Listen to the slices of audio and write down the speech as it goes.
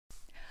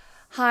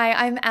Hi,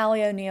 I'm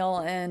Allie O'Neill,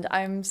 and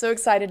I'm so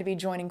excited to be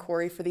joining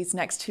Corey for these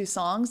next two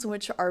songs,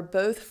 which are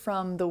both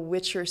from the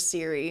Witcher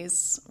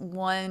series.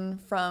 One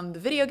from the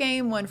video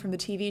game, one from the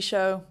TV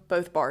show,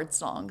 both Bard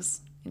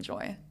songs.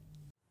 Enjoy.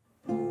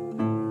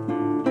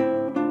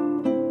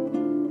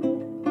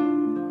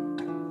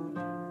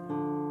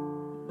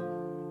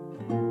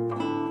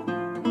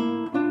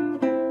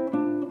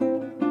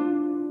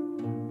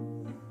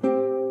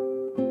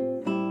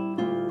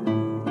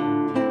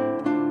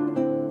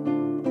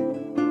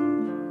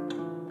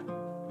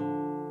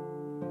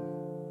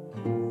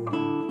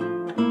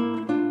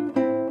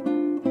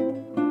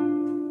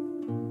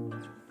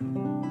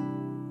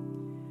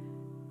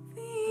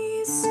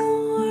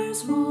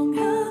 Scars long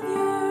have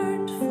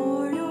yearned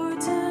for your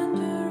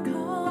tender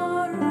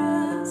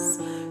caress,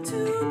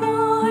 to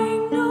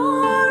bind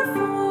our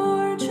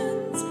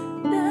fortunes,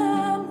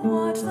 damn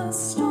what the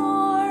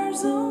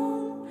stars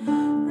own.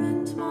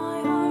 Rent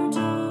my heart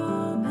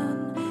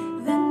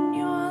open, then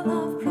your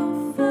love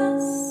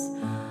profess,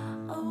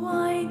 a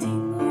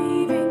winding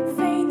weaving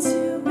fate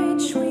to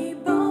which we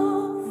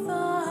both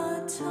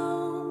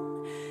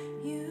atone.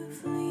 You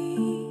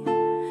flee,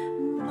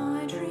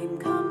 my dream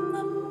come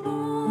the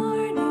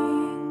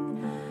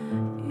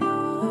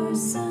your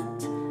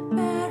scent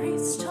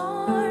berries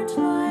tart,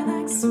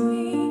 lilac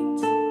sweet,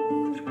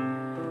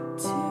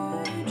 to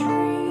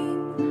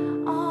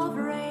dream of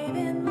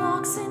raven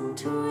locks and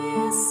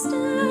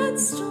twisted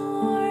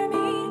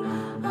stormy,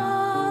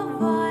 of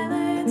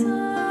violet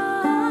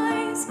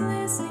eyes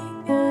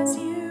glistening as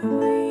you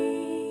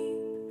weep.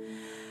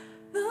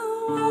 The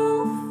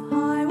wolf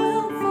I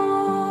will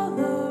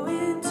follow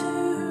into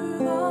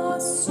the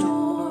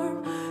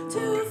storm,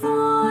 to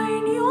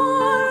find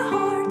your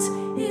heart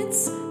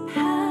its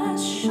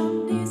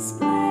passion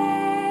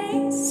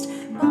displaced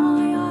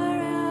by our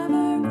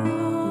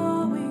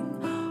ever-growing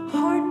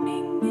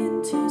hardening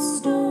into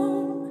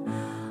stone,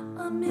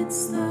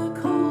 amidst the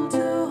cold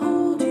to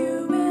hold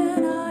you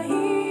in a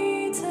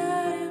heated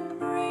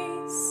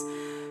embrace.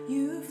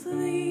 You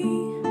flee,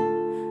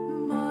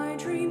 my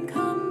dream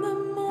come the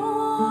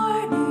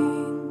morning,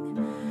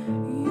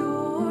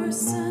 your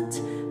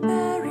scent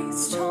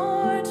berries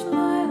tart,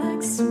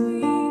 lilac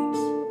sweet,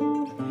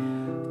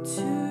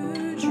 to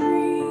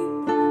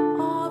dream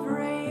of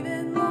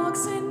raven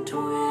locks and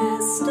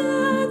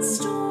twisted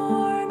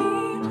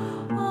stormy,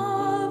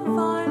 of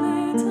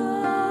violet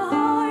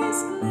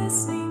eyes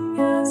glistening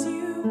as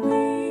you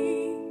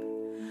weep.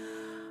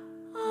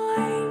 I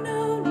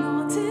know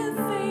not if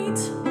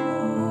fate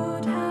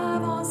would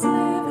have us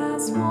live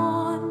as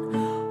one,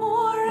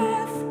 or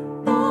if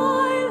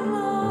by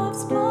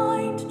love's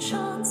blind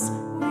chance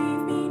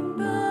we've been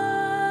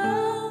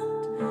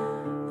bound.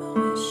 The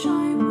wish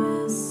I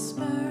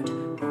whispered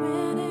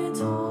when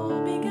it all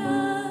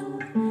began,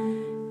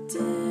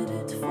 did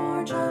it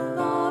forge a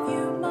love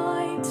you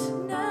might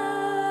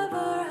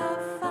never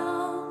have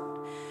found.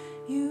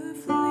 You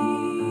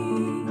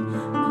flee,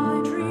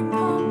 my dream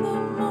come the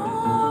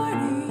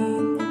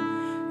morning,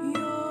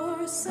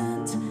 your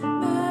scent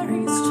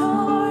berries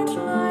tart,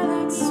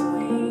 lilac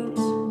sweet,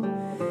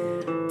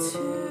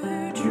 to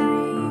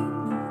dream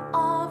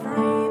of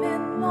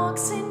raven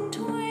locks and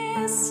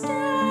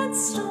twisted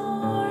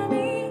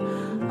stormy,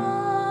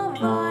 of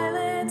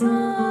violet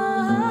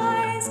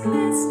eyes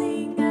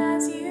glistening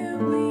as you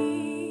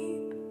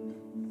weep.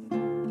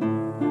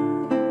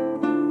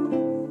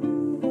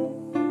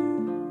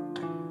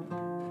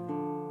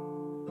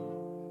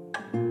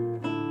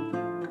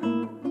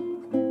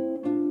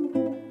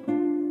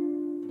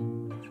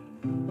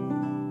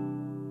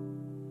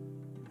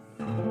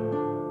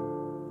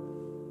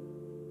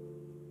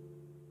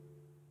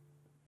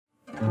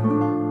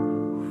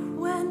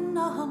 When a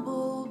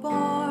humble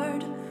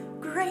bard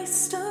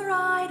graced a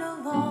ride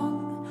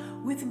along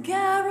with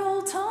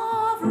Geralt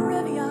of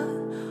Rivia,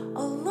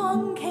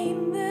 along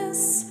came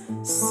this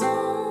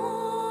song.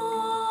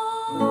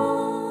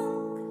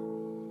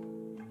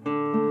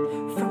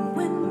 From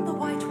when the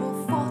white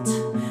wolf fought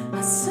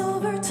a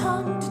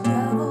silver-tongued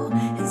devil,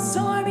 his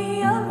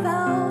army of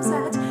elves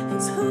at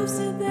his hooves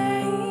did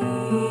they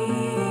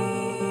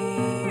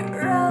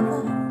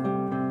revel.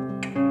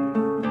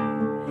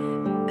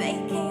 They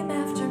came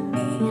after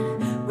me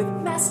with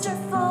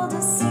masterful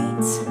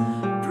deceit,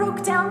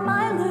 broke down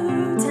my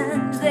lute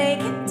and they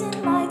kicked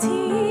in my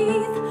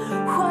teeth,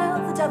 while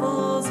the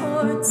devil's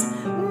horns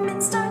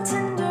minced our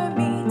tender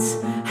meat.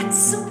 And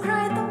so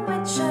cried the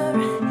witcher,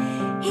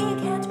 he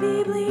can't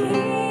be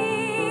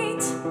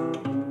bleed.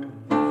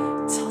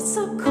 Toss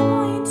a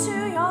coin to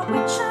your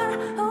witcher,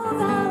 oh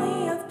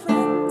valley of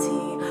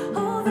plenty,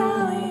 oh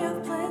valley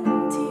of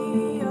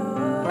plenty,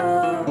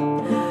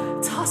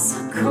 oh. Toss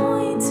a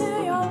coin to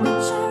your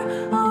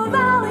witcher, oh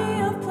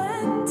valley of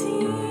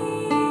plenty.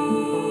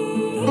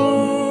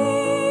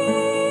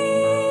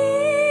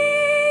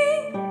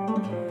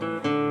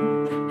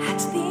 At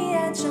the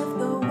edge of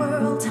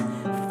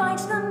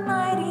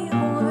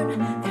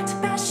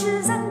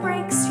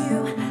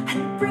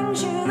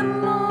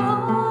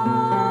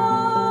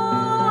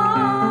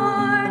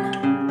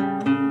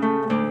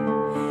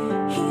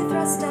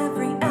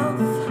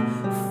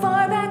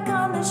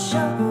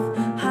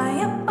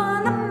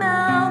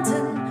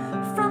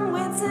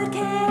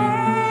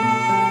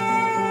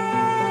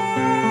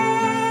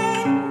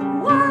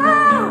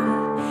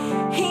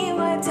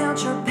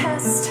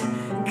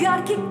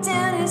down, kicked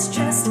in his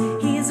chest.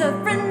 He's a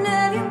friend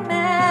of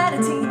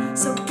humanity,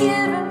 so give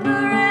him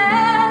a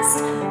rest.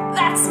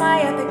 That's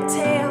my epic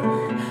tale.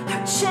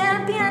 Our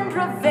champion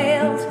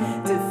prevailed,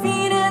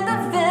 defeated the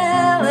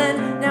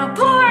villain. Now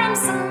pour him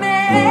some ale.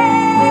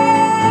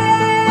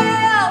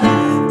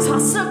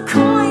 Toss a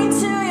coin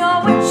to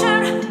your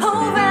witcher,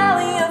 oh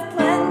valley of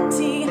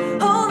plenty,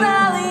 oh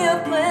valley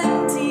of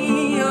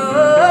plenty.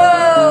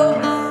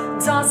 Oh,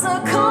 toss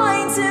a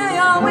coin to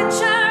your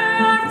witcher,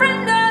 our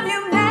friend of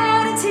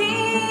humanity.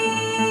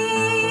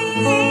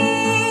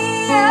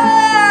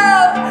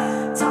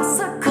 Oh, toss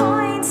a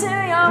coin to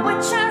your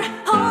witcher,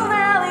 oh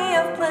valley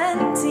of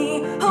plenty,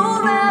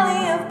 oh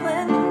valley of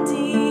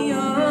plenty.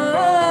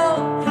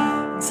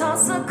 Oh,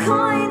 toss a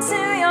coin to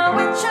your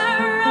witcher,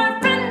 our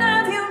friend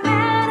of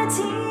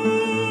humanity.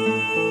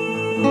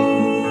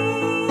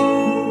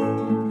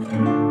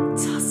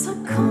 Toss a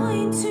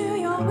coin to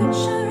your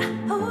witcher,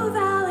 oh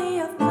valley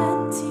of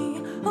plenty,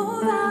 oh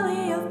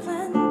valley of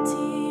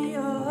plenty.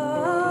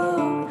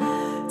 Oh,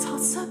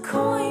 toss a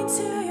coin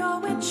to your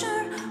witcher,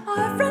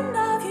 our friend